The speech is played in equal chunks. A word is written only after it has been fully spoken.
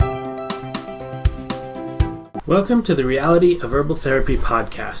Welcome to the Reality of Herbal Therapy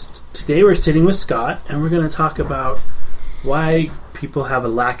podcast. Today we're sitting with Scott and we're going to talk about why people have a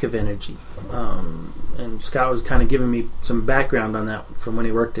lack of energy. And Scott was kind of giving me some background on that from when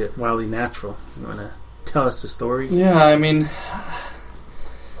he worked at Wildly Natural. You want to tell us the story? Yeah, I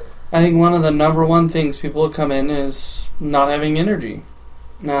think one of the number one things people will come in is not having energy.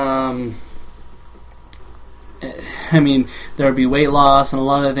 There would be weight loss and a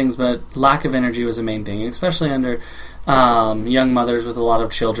lot of things, but lack of energy was the main thing, especially under young mothers with a lot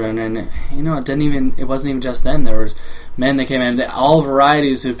of children. And it wasn't even just them. There was men that came in. All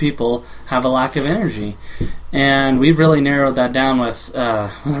varieties of people have a lack of energy, and we've really narrowed that down with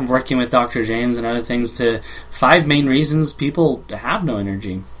working with Dr. James and other things to 5 main reasons people have no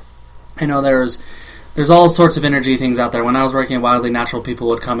energy. I know there's all sorts of energy things out there. When I was working at Wildly Natural, people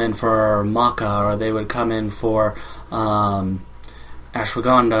would come in for maca, or they would come in for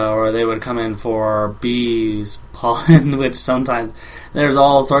ashwagandha, or they would come in for bees, pollen, which sometimes there's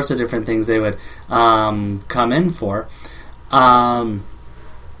all sorts of different things they would come in for. But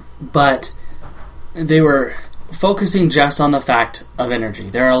they were focusing just on the fact of energy.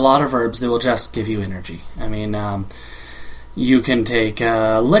 There are a lot of herbs that will just give you energy. You can take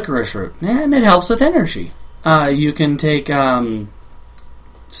licorice root, and it helps with energy. You can take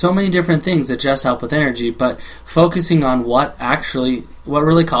so many different things that just help with energy, but focusing on what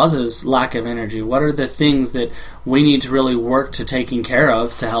really causes lack of energy. What are the things that we need to really work to taking care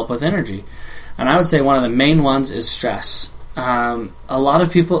of to help with energy? And I would say one of the main ones is stress. A lot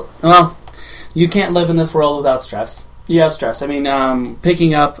of people, you can't live in this world without stress. You have stress.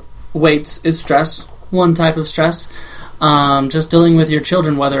 Picking up weights is stress, one type of stress. Just dealing with your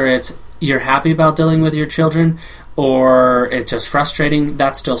children, whether it's you're happy about dealing with your children or it's just frustrating,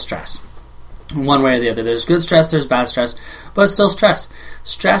 that's still stress. One way or the other. There's good stress, there's bad stress, but it's still stress.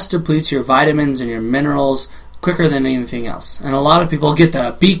 Stress depletes your vitamins and your minerals quicker than anything else. And a lot of people get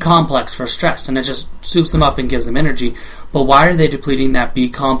the B complex for stress, and it just soups them up and gives them energy. But why are they depleting that B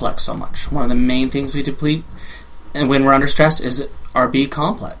complex so much? One of the main things we deplete and when we're under stress is our B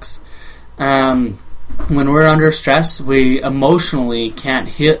complex. When we're under stress, we emotionally can't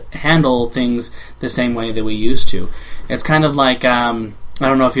handle things the same way that we used to. It's kind of like, I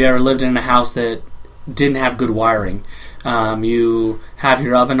don't know if you ever lived in a house that didn't have good wiring. You have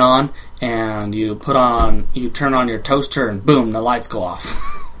your oven on, and you turn on your toaster, and boom, the lights go off.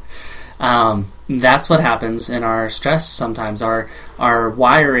 That's what happens in our stress sometimes. Our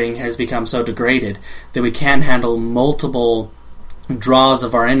wiring has become so degraded that we can't handle multiple draws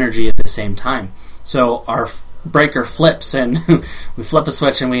of our energy at the same time. So our breaker flips, and we flip a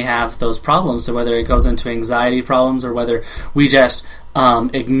switch, and we have those problems. So whether it goes into anxiety problems or whether we just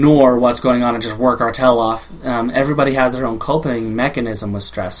ignore what's going on and just work our tail off, everybody has their own coping mechanism with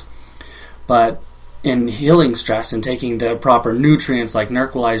stress. But in healing stress and taking the proper nutrients like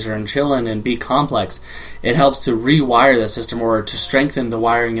Nerquilizer and Chillin and B complex, it helps to rewire the system or to strengthen the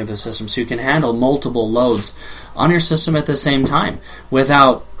wiring of the system so you can handle multiple loads on your system at the same time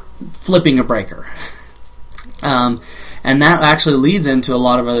without flipping a breaker. And that actually leads into a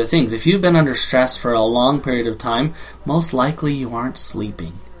lot of other things. If you've been under stress for a long period of time, most likely you aren't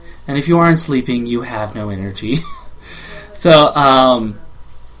sleeping. And if you aren't sleeping, you have no energy. So,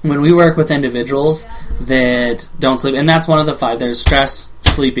 when we work with individuals that don't sleep, and that's one of the 5, there's stress,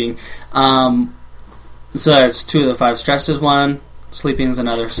 sleeping. So that's 2 of the 5. Stress is one, sleeping is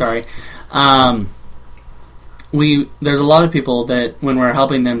another, sorry. There's a lot of people that when we're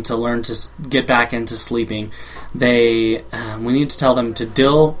helping them to learn to get back into sleeping, we need to tell them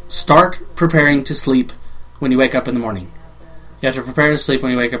to start preparing to sleep when you wake up in the morning. You have to prepare to sleep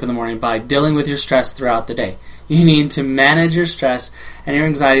when you wake up in the morning by dealing with your stress throughout the day. You need to manage your stress and your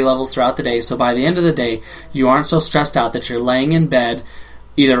anxiety levels throughout the day, so by the end of the day, you aren't so stressed out that you're laying in bed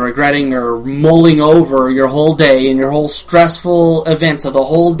either regretting or mulling over your whole day and your whole stressful events of the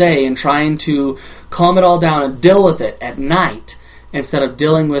whole day and trying to calm it all down and deal with it at night instead of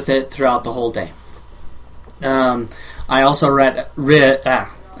dealing with it throughout the whole day. I also read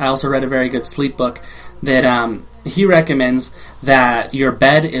a very good sleep book that he recommends that your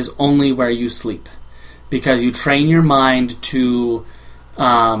bed is only where you sleep because you train your mind to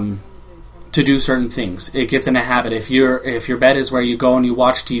do certain things. It gets in a habit. If your bed is where you go and you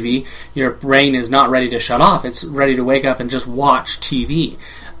watch TV, your brain is not ready to shut off. It's ready to wake up and just watch TV.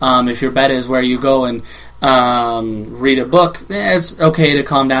 If your bed is where you go and read a book, it's okay to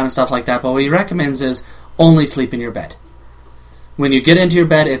calm down and stuff like that. But what he recommends is only sleep in your bed. When you get into your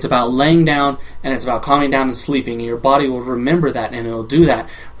bed, it's about laying down and it's about calming down and sleeping. And your body will remember that and it'll do that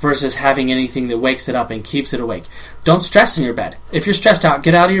versus having anything that wakes it up and keeps it awake. Don't stress in your bed. If you're stressed out,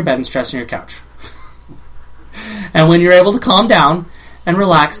 get out of your bed and stress on your couch. And when you're able to calm down and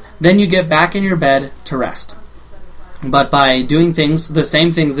relax, then you get back in your bed to rest. But by doing things, the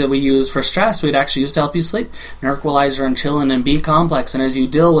same things that we use for stress, we'd actually use to help you sleep. Nerquilizer and Chillin and B-complex. And as you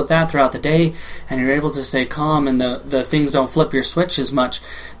deal with that throughout the day, and you're able to stay calm and the things don't flip your switch as much,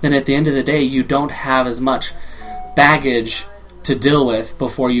 then at the end of the day, you don't have as much baggage to deal with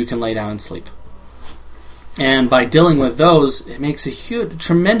before you can lay down and sleep. And by dealing with those, it makes a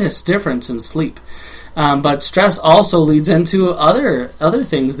tremendous difference in sleep. But stress also leads into other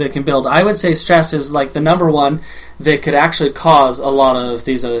things that can build. I would say stress is like the number one that could actually cause a lot of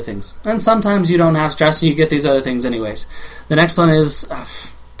these other things. And sometimes you don't have stress and you get these other things anyways. The next one is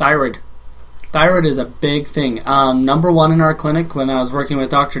thyroid. Thyroid is a big thing. Number one in our clinic when I was working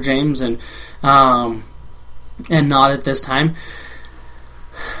with Dr. James and not at this time,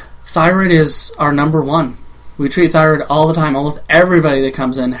 thyroid is our number one. We treat thyroid all the time. Almost everybody that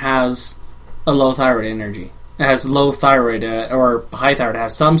comes in has a low thyroid energy. It has low thyroid or high thyroid. It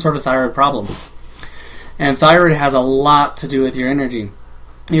has some sort of thyroid problem. And thyroid has a lot to do with your energy.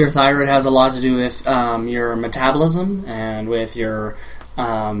 Your thyroid has a lot to do with your metabolism and with your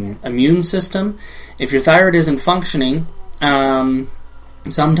immune system. If your thyroid isn't functioning,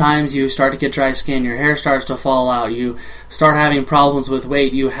 sometimes you start to get dry skin, your hair starts to fall out, you start having problems with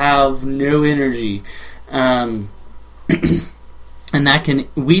weight, you have no energy. And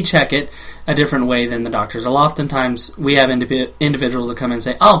we check it a different way than the doctors. Oftentimes, we have individuals that come in and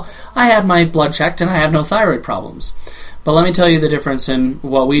say, oh, I had my blood checked and I have no thyroid problems. But let me tell you the difference in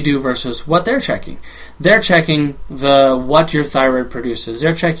what we do versus what they're checking. They're checking what your thyroid produces.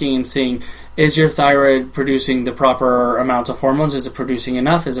 They're checking and seeing, is your thyroid producing the proper amount of hormones? Is it producing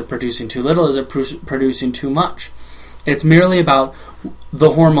enough? Is it producing too little? Is it producing too much? It's merely about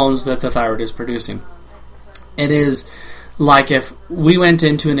the hormones that the thyroid is producing. It is like if we went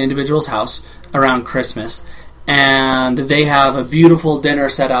into an individual's house around Christmas and they have a beautiful dinner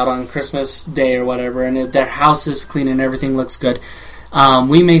set out on Christmas Day or whatever, and their house is clean and everything looks good,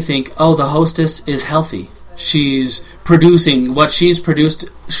 we may think, oh, the hostess is healthy. She's producing, what she's produced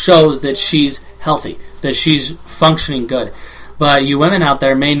shows that she's healthy, that she's functioning good. But you women out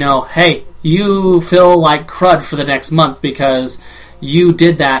there may know, hey, you feel like crud for the next month because you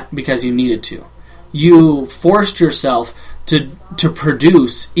did that because you needed to. You forced yourself to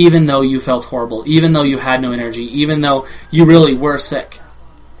produce even though you felt horrible, even though you had no energy, even though you really were sick.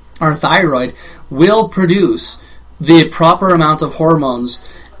 Our thyroid will produce the proper amount of hormones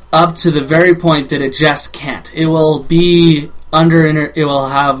up to the very point that it just can't. It will be it will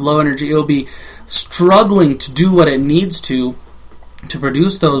have low energy, it will be struggling to do what it needs to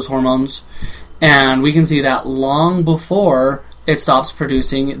produce those hormones, and we can see that long before it stops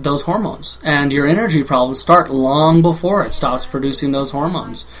producing those hormones. And your energy problems start long before it stops producing those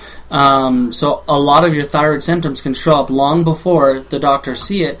hormones. So a lot of your thyroid symptoms can show up long before the doctors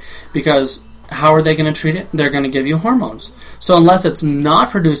see it, because how are they going to treat it? They're going to give you hormones. So unless it's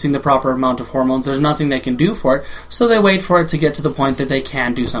not producing the proper amount of hormones, there's nothing they can do for it. So they wait for it to get to the point that they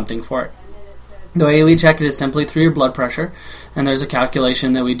can do something for it. The way we check it is simply through your blood pressure, and there's a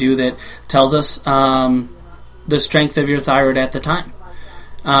calculation that we do that tells us the strength of your thyroid at the time.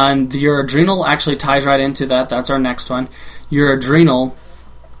 And your adrenal actually ties right into that. That's our next one. Your adrenal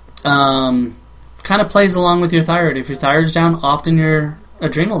kind of plays along with your thyroid. If your thyroid's down, often your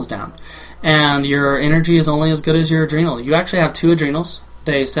adrenal's down. And your energy is only as good as your adrenal. You actually have two adrenals.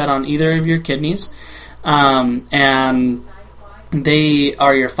 They sit on either of your kidneys. And they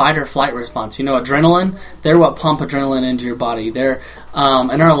are your fight or flight response. You know, adrenaline, they're what pump adrenaline into your body. They're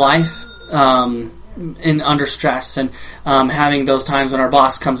in our life, under stress and having those times when our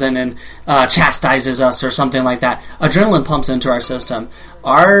boss comes in and chastises us or something like that. Adrenaline pumps into our system.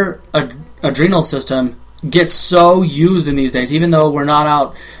 Our adrenal system gets so used in these days, even though we're not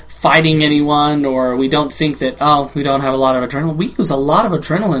out fighting anyone, or we don't think that, oh, we don't have a lot of adrenaline. We use a lot of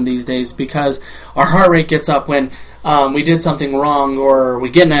adrenaline these days because our heart rate gets up when we did something wrong, or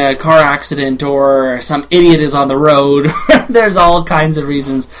we get in a car accident, or some idiot is on the road. There's all kinds of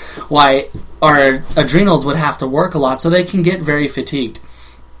reasons why our adrenals would have to work a lot, so they can get very fatigued.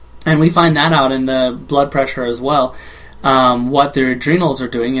 And we find that out in the blood pressure as well, what their adrenals are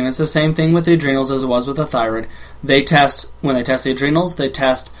doing. And it's the same thing with the adrenals as it was with the thyroid. When they test the adrenals, they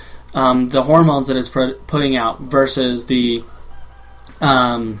test the hormones that it's putting out versus the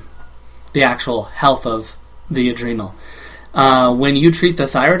actual health of the adrenal. When you treat the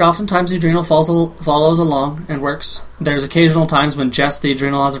thyroid, oftentimes the adrenal follows along and works. There's occasional times when just the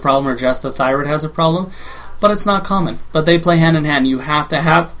adrenal has a problem or just the thyroid has a problem, but it's not common. But they play hand in hand. You have to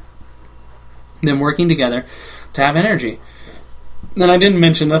have them working together to have energy. Then I didn't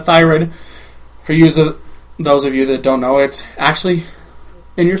mention the thyroid, for you those of you that don't know, it's actually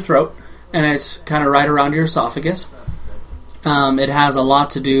in your throat, and it's kind of right around your esophagus. It has a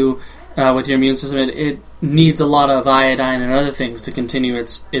lot to do with your immune system. It needs a lot of iodine and other things to continue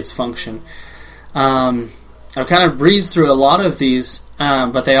its function. I've kind of breezed through a lot of these,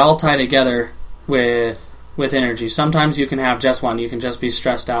 but they all tie together with energy. Sometimes you can have just one. You can just be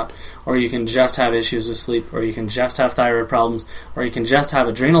stressed out, or you can just have issues with sleep, or you can just have thyroid problems, or you can just have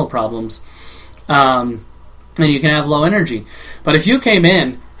adrenal problems, and you can have low energy. But if you came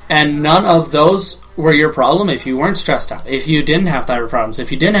in and none of those were your problem, if you weren't stressed out, if you didn't have thyroid problems,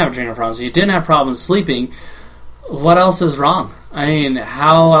 if you didn't have adrenal problems, if you didn't have problems sleeping, what else is wrong? I mean,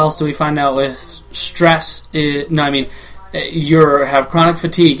 how else do we find out with stress? You have chronic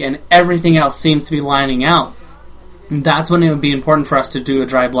fatigue and everything else seems to be lining out. That's when it would be important for us to do a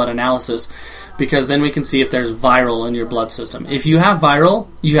dry blood analysis, because then we can see if there's viral in your blood system. If you have viral,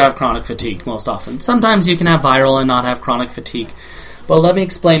 you have chronic fatigue most often. Sometimes you can have viral and not have chronic fatigue. But let me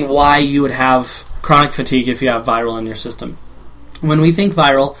explain why you would have chronic fatigue if you have viral in your system. When we think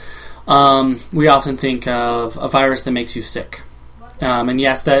viral, we often think of a virus that makes you sick. And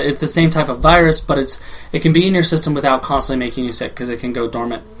yes, that it's the same type of virus, but it can be in your system without constantly making you sick because it can go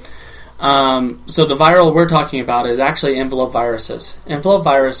dormant. So the viral we're talking about is actually envelope viruses. Envelope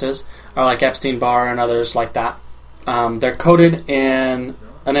viruses are like Epstein-Barr and others like that. They're coated in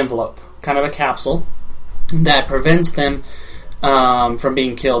an envelope, kind of a capsule, that prevents them from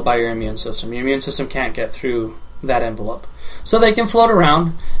being killed by your immune system. Your immune system can't get through that envelope. So they can float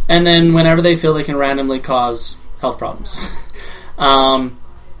around, and then whenever they feel, they can randomly cause health problems.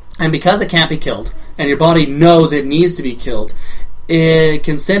 And because it can't be killed, and your body knows it needs to be killed, it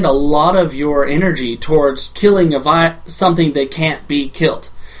can send a lot of your energy towards killing something that can't be killed.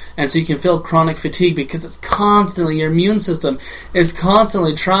 And so you can feel chronic fatigue because it's constantly, your immune system is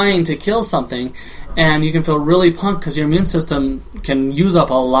constantly trying to kill something, and you can feel really pumped because your immune system can use up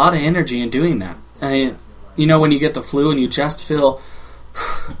a lot of energy in doing that. You know when you get the flu and you just feel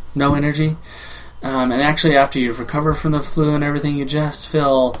no energy? And actually after you've recovered from the flu and everything, you just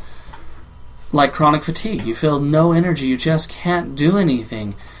feel like chronic fatigue. You feel no energy. You just can't do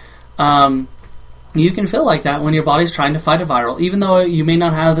anything. You can feel like that when your body's trying to fight a viral. Even though you may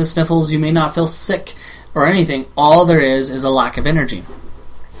not have the sniffles, you may not feel sick or anything, all there is a lack of energy.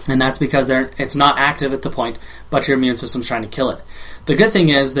 And that's because it's not active at the point, but your immune system's trying to kill it. The good thing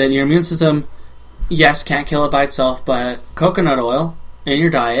is that your immune system, yes, can't kill it by itself, but coconut oil in your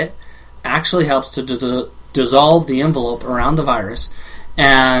diet actually helps to dissolve the envelope around the virus,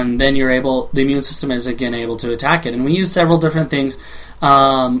 and then the immune system is again able to attack it. And we use several different things,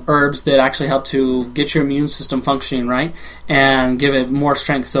 herbs that actually help to get your immune system functioning right and give it more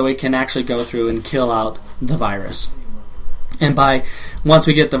strength so it can actually go through and kill out the virus. And once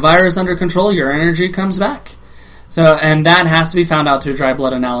we get the virus under control, your energy comes back. And that has to be found out through dry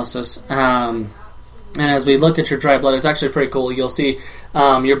blood analysis. And as we look at your dry blood, it's actually pretty cool. You'll see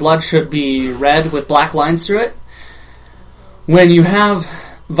your blood should be red with black lines through it. When you have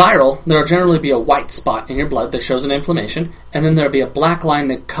viral, there will generally be a white spot in your blood that shows an inflammation, and then there will be a black line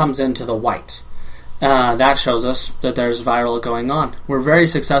that comes into the white. That shows us that there's viral going on. We're very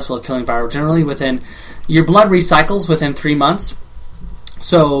successful at killing viral. Generally, your blood recycles within 3 months.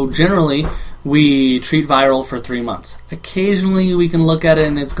 So generally, we treat viral for 3 months. Occasionally, we can look at it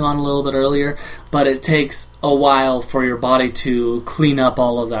and it's gone a little bit earlier, but it takes a while for your body to clean up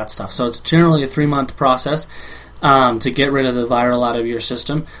all of that stuff. So it's generally a 3-month process to get rid of the viral out of your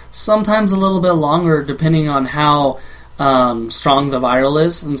system. Sometimes a little bit longer, depending on how strong the viral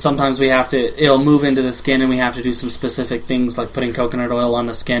is, and sometimes it'll move into the skin and we have to do some specific things like putting coconut oil on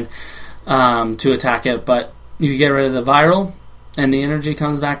the skin to attack it. But you get rid of the viral and the energy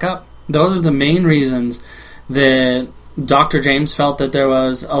comes back up. Those are the main reasons that Dr. James felt that there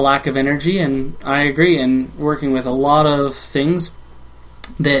was a lack of energy, and I agree. And working with a lot of things,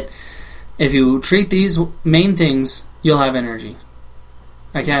 that if you treat these main things, you'll have energy.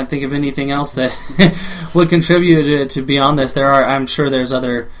 I can't think of anything else that would contribute to beyond this. I'm sure there's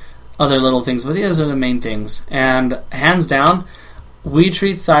other little things, but these are the main things. And hands down, we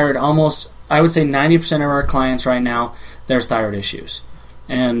treat thyroid almost, I would say 90% of our clients right now, there's thyroid issues.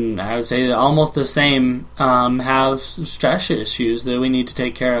 And I would say that almost the same have stress issues that we need to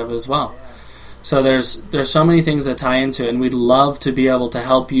take care of as well. So there's so many things that tie into it, and we'd love to be able to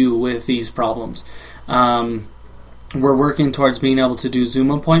help you with these problems. We're working towards being able to do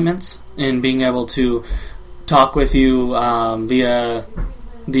Zoom appointments and being able to talk with you via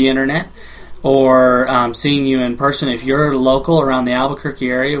the internet, or seeing you in person. If you're local around the Albuquerque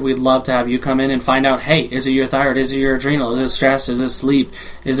area, we'd love to have you come in and find out, hey, is it your thyroid? Is it your adrenal? Is it stress? Is it sleep?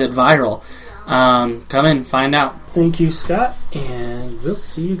 Is it viral? Come in, find out. Thank you, Scott, and we'll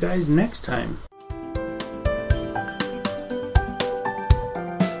see you guys next time.